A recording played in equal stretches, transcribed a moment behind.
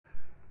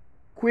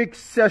quick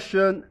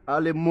session,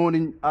 early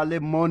morning,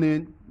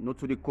 not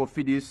to the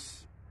coffee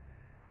this.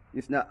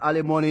 It's not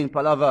early morning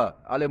palaver,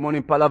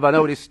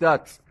 now they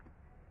start.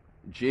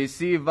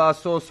 JC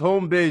versus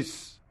home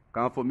base.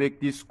 Can't for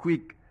make this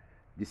quick.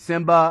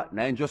 December,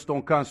 now just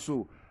don't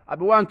cancel. I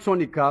be one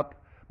Tony cap,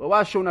 but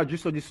why show na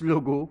just on this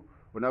logo?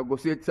 When I go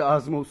say to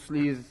Asmo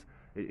Sleaze,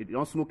 it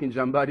don't smoke in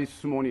Jamba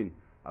this morning.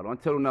 I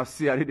don't tell you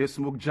see I need to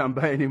smoke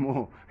Jamba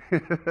anymore.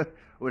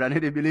 What I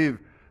need to believe.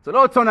 So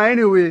don't turn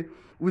anyway.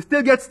 We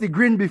still get the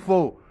green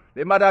before.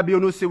 The matter be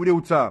no say we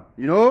uta.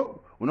 You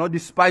know? We not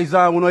despise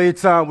her, we not hate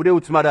her, we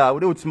don't matter.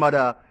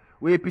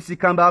 We APC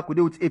come back, we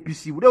don't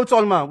APC, we don't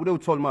all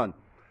man.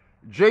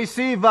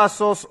 JC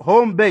versus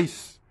home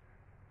base.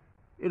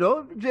 You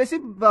know,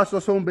 JC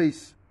versus home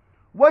base.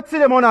 What's in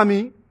the mon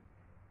ami?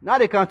 Now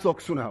they can't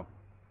talk soon now.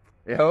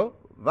 You know?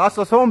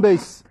 Versus home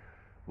base.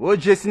 What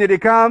JC need to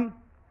come?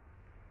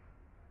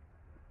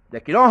 They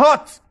keep on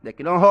hot.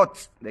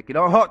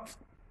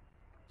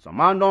 Some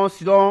man don't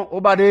sit down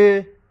over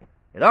there.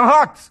 It don't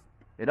hot.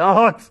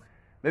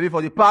 Maybe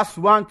for the past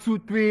 1, 2,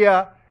 3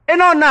 years. It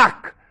don't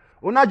knock.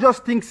 We not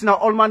just thinks now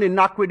all man they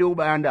knock with the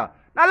over under.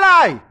 Not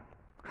lie.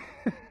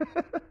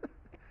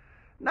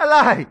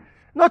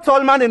 Not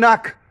all man they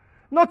knock.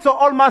 Not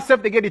all man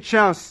self they get the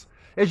chance.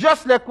 It's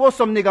just like what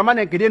some nigga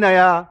man get in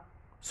here.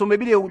 So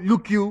maybe they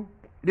look you.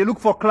 They look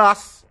for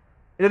class.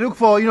 They look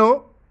for, you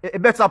know, a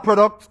better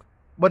product.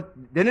 But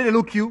they need to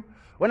look you.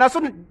 When I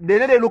saw they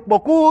need to look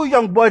Boku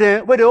young boy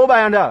there, where they over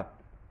under.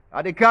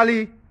 At the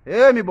Cali,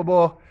 hey me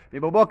bobo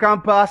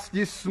can pass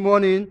this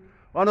morning.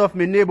 One of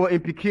my neighbor in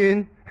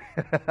Pekin.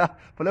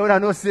 For the one I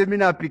know say me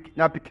na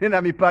Pekin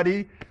na me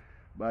party.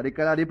 But the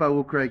Cali they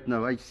will correct now,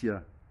 right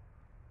here.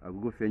 I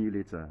will go find you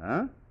later,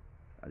 huh?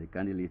 At the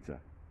candy later.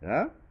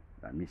 Huh?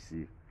 Let me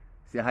see.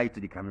 Say hi to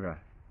the camera.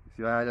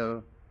 See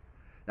hello.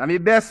 Now my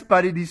best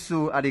party this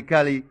so at the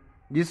Cali.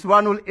 This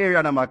one whole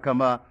area na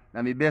Makama.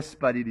 Now my best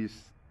party this.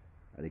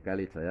 At the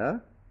Cali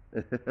later,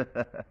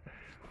 yeah?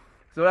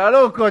 So I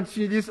don't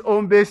continue this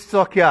home-based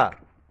talk here.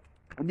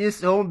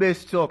 This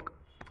home-based talk.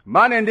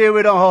 Man and they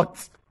we don't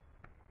hot.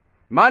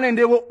 Man and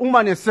they will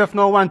woman itself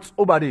not want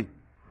nobody.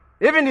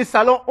 Even the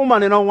salon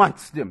woman they don't want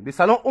them. The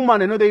salon woman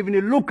they know they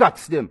even look at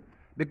them.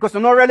 Because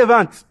they're not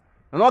relevant.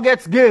 They don't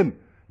get game.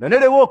 They know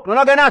they work. They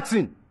don't get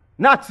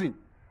nothing.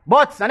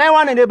 But and then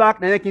one in the back,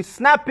 then they can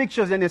snap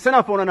pictures and they send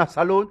her phone on a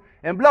salon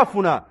and bluff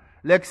on her.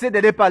 Like say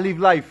they live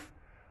life.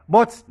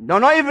 But they're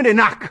not even a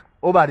knock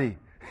nobody.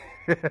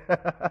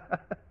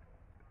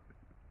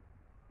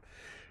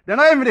 They're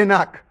not even a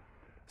knock.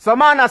 Some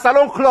man a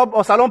salon club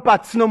or salon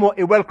party no more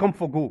a welcome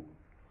for go.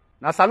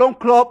 Na salon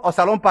club or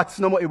salon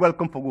party no more a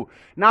welcome for go.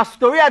 Now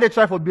story they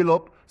try for build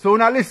up. So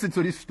when I listen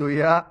to this story,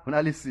 yeah, when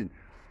I listen.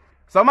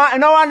 Some man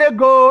no one they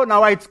go na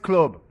white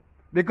club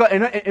because you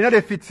know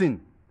they fit in.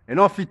 You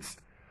know fit.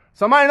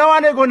 Some man no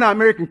one they go na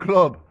American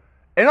club.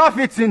 You know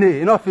fit in there.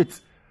 You know fit.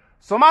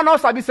 Some man no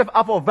sabi self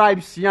half of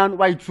vibes yan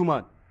white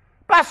woman.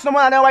 Pass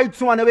someone and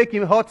white woman they make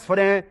him hot for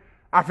the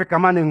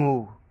African man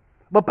and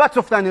but part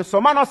of time,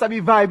 some man also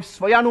be vibes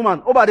for young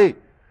woman over there.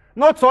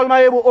 Not all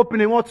my able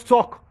opening want to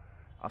talk.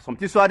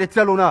 Something so they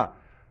tell una.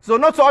 So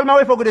not all my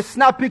way for go to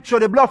snap picture,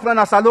 the bluff run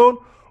a salon.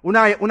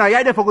 Una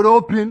yide for go to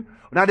open.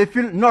 Una they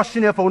feel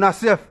nothing for una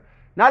self.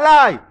 Now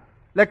lie.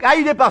 Like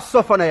I they pass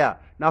suffer na ya.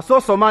 Now so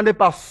some man they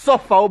pass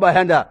suffer over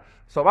hander.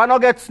 So man no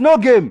gets no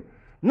game,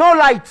 no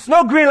lights,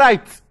 no green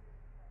light.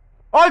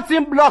 All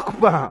team block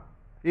pa.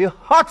 A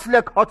hot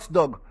like hot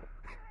dog.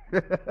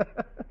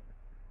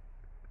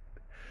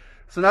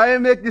 So now I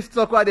make this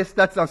talk where they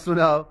start and so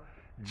now.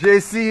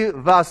 JC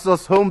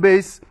versus home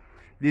base.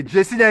 The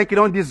JC then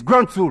can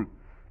disgruntle.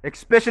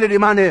 Especially the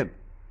man name.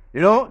 You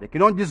know, they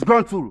can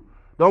disgruntle.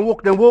 Don't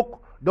walk them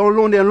walk. Don't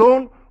loan them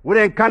loan. When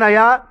they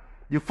canaya.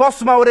 The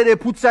first man where they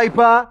put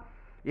cyper.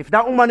 If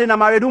that woman is a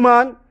married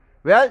woman,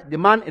 well, the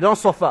man he don't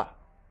suffer.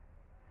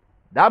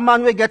 That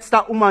man will get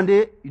that woman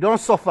there, he don't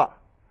suffer.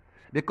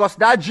 Because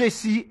that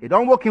JC, he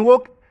don't work in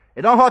work,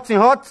 he don't hot in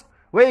hot,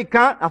 where he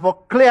can and for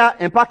clear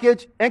and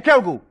package and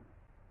cargo.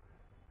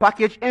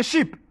 Package and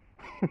ship.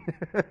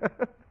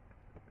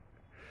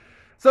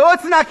 So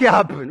what's not going to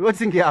happen? What's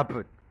going to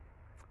happen?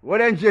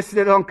 When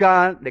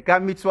JC they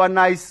can meet one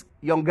nice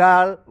young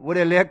girl with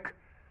a leg.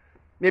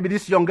 Maybe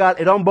this young girl,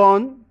 they don't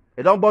born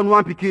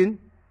one Pekin.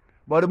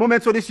 But the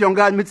moment so this young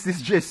girl meets this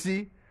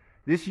JC,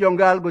 this young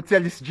girl go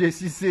tell this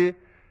JC say,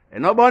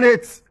 and not born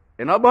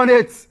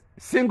it,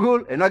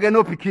 single, and not get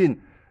no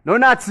Pekin, no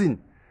nothing.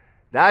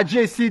 That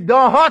JC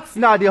don't hot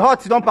now, the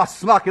hot don't pass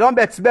smack, don't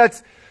bet.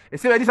 They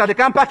say, this, they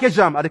can't package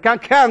them, they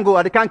can't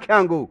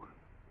go.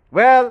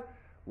 Well,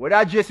 when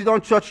that JC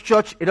don't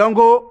church, it don't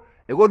go,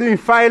 they go doing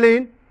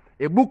filing,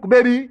 a book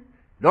baby,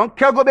 don't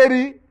care go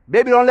baby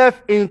don't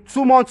left in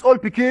 2 months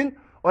old Pekin,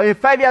 or in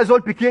 5 years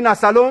old Pekin a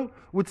salon,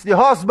 with the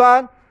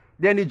husband,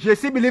 then the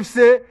JC believes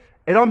say,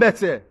 it don't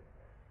better.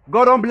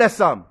 God don't bless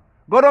them.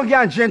 God don't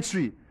get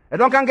gentry. It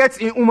don't can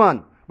get in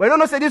woman. But you don't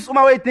know say this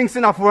woman way thinks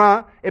in a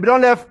foreign, if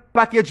don't left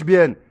package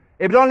bien.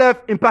 If don't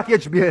left in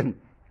package bien.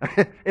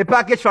 A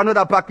package for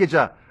another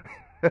packager.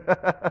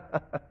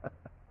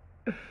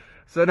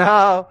 So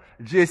now,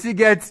 JC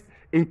gets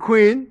in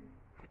queen,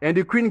 and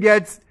the queen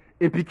gets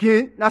in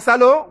Pikin, na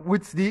salon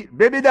with the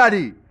baby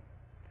daddy.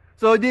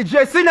 So the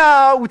JC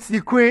now with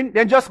the queen,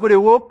 then just go to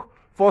work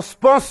for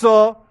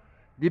sponsor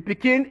the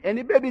Pikin and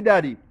the baby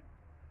daddy.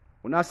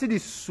 When I see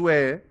this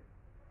swear,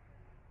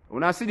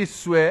 well,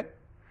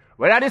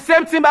 at the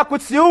same time, I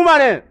could see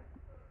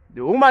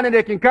the woman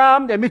they can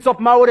come, they meet up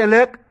mouth and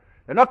leg.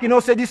 They're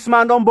not, say this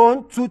man don't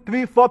born 2,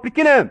 3, 4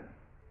 picking him.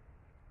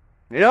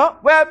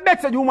 Well,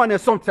 better the woman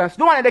sometimes.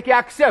 The woman they can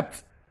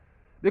accept.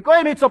 Because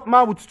he meets up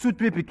mouth with 2,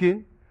 3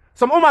 picking.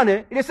 Some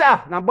woman, they say,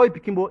 now boy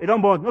picking boy, he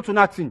don't born, not to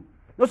nothing.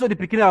 Not so the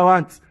picking I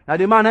want. Now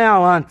the man I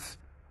want.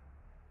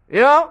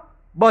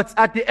 But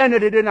at the end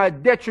of the day, now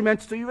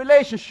detriment to your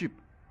relationship.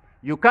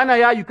 You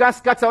can't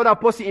scatter other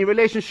person in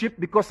relationship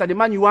because of the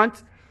man you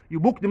want. You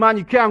book the man,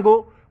 you can't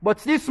go. But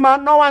this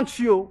man no wants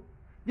you.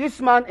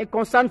 This man is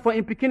concerned for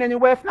him picking any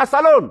wife, that's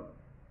alone.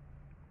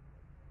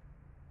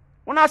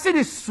 When I see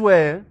this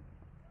swear,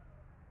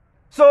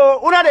 so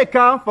when they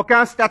can't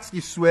start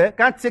the swear,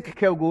 can't take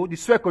care go, the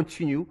swear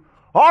continue.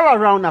 All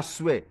around that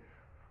swear.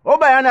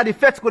 Obayana, the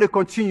first go to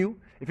continue.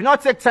 If you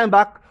not take time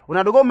back,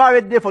 when they go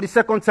married there for the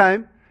second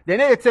time, then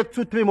they take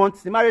 2, 3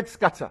 months, the marriage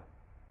scatter.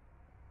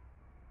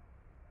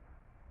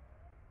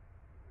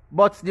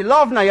 But the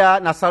love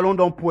na salon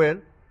don't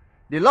puel.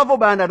 The love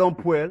Obayana don't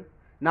puel.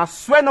 Na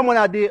swear no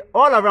more day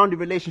all around the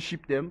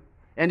relationship them,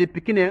 and the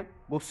Pikin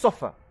go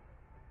suffer.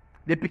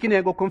 The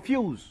Pikin go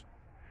confused.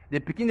 The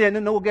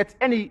Pikin no get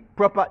any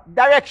proper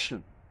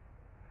direction.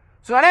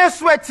 So now they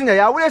sweating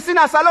here. We see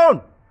na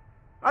salon.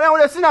 And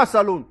we see na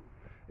salon.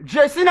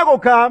 JC go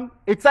come.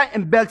 It's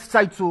in belt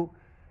side too.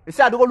 He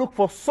said I go look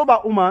for sober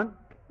woman.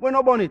 We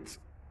no born it.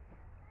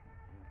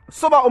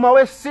 Sober woman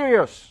we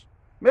serious.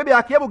 Maybe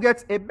I can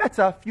get a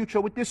better future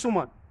with this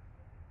woman.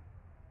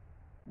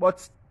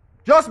 But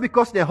just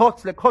because they're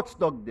hot, like hot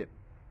dog them.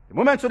 The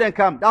moment they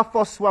come, that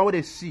first one where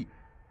they see,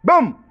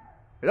 boom!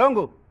 It don't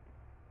go.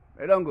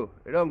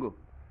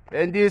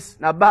 And this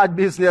na bad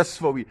business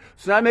for we.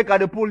 So now I make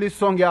her pull this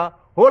song here.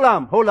 Hold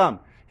on.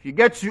 If you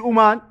get you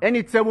woman,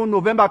 anytime when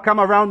November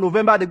come around,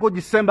 November they go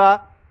December.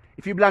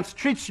 If you bland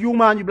streets you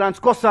man, you bland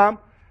Kosam,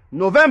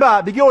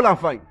 November, begin hold on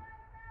fine.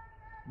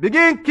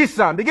 Begin kiss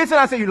him. Begin say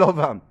and say you love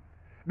him.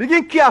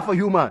 Begin care for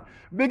you, man.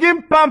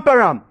 Begin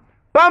pamper him.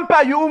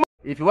 Pamper you, man.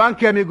 If you want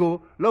to me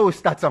go, let's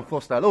start some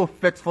first now. Let's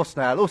fet first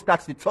now. Let's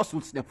start the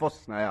tussles the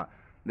first now.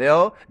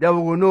 Then we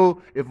will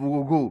know if we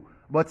will go.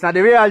 But now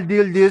the real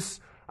deal this,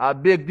 a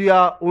big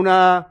deal,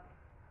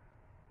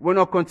 we're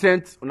not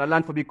content. Una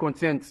land for be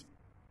content.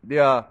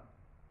 There.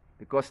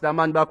 Because that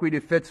man back with the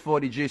feds for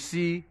the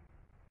JC,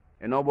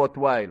 and all but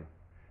while.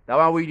 That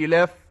one with the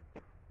left,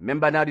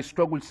 remember now the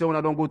struggle say when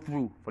I don't go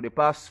through for the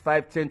past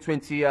 5, 10,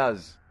 20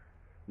 years.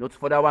 Not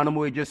for that one no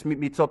more, you just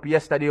meet up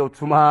yesterday or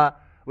tomorrow,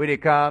 where they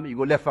come, you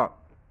go left out.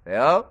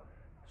 Yeah?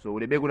 So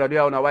the big one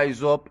there, una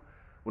wise up,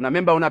 una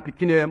remember una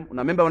picking them,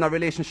 una remember una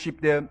relationship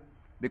them,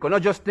 because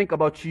not just think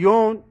about your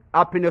own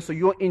happiness or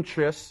your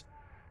interests.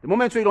 The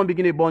moment you don't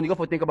begin a bond, you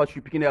got to think about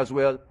you picking it as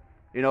well,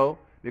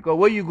 because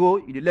where you go,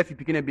 you left you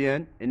picking it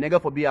behind, and never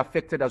for be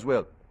affected as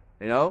well,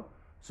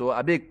 So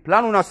a big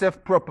plan on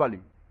yourself properly,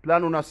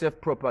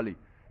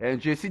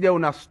 and JC there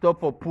una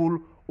stop for pull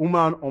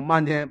woman or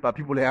man there, but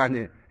people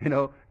there,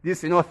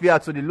 this is not fair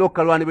to the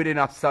local one within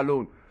a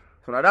salon.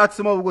 So now that's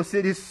what we're going to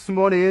say this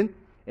morning.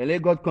 And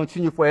let God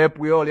continue for help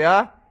we all,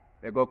 yeah?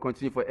 Let God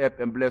continue for help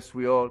and bless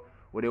we all.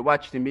 When they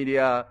watch the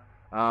media,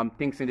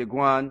 things in the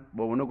ground,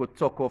 but we're not going to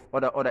talk of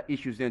other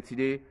issues then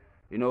today.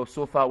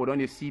 So far we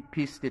don't see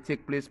peace that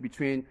take place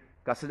between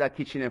Casada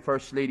Kitchen and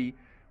First Lady.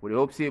 We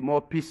hope say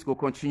more peace will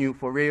continue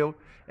for real.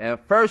 And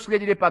First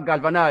Lady they pa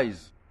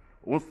galvanize.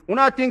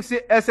 Una think say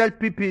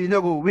SLPP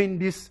go win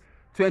this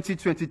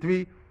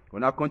 2023.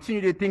 When I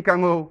continue to think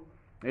and go,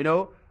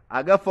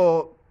 I got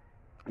for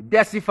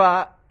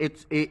decipher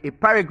a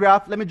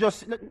paragraph. Let me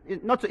just,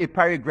 not a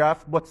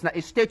paragraph, but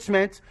a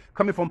statement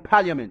coming from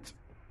Parliament.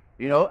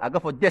 I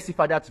got for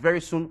decipher that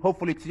very soon,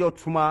 hopefully today or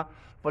tomorrow,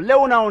 for let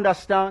us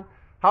understand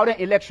how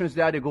the elections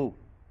there they go.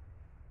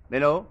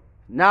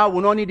 Now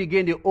we don't need to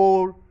gain the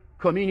whole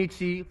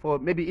community for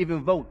maybe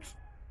even vote,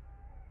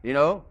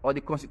 or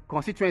the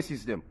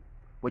constituencies them.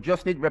 We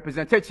just need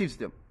representatives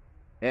them.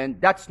 And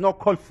that's not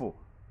called for.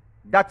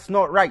 That's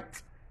not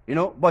right.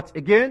 But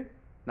again,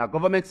 now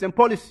government's in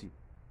policy.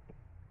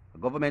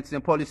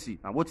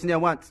 And what's in their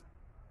want?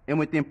 And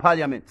within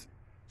Parliament.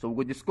 So we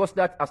will discuss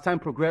that as time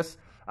progresses.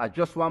 I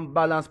just want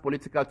balanced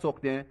political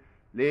talk there.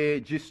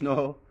 They just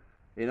know,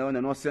 they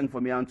not send for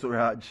me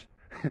entourage.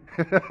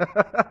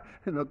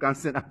 No can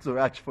send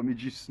entourage for me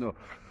just know.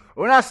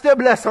 When I stay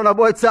blessed on a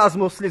boy Charles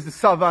Mosley, the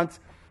servant,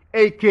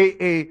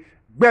 aka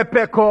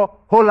Bepeko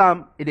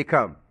Holam, it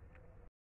come.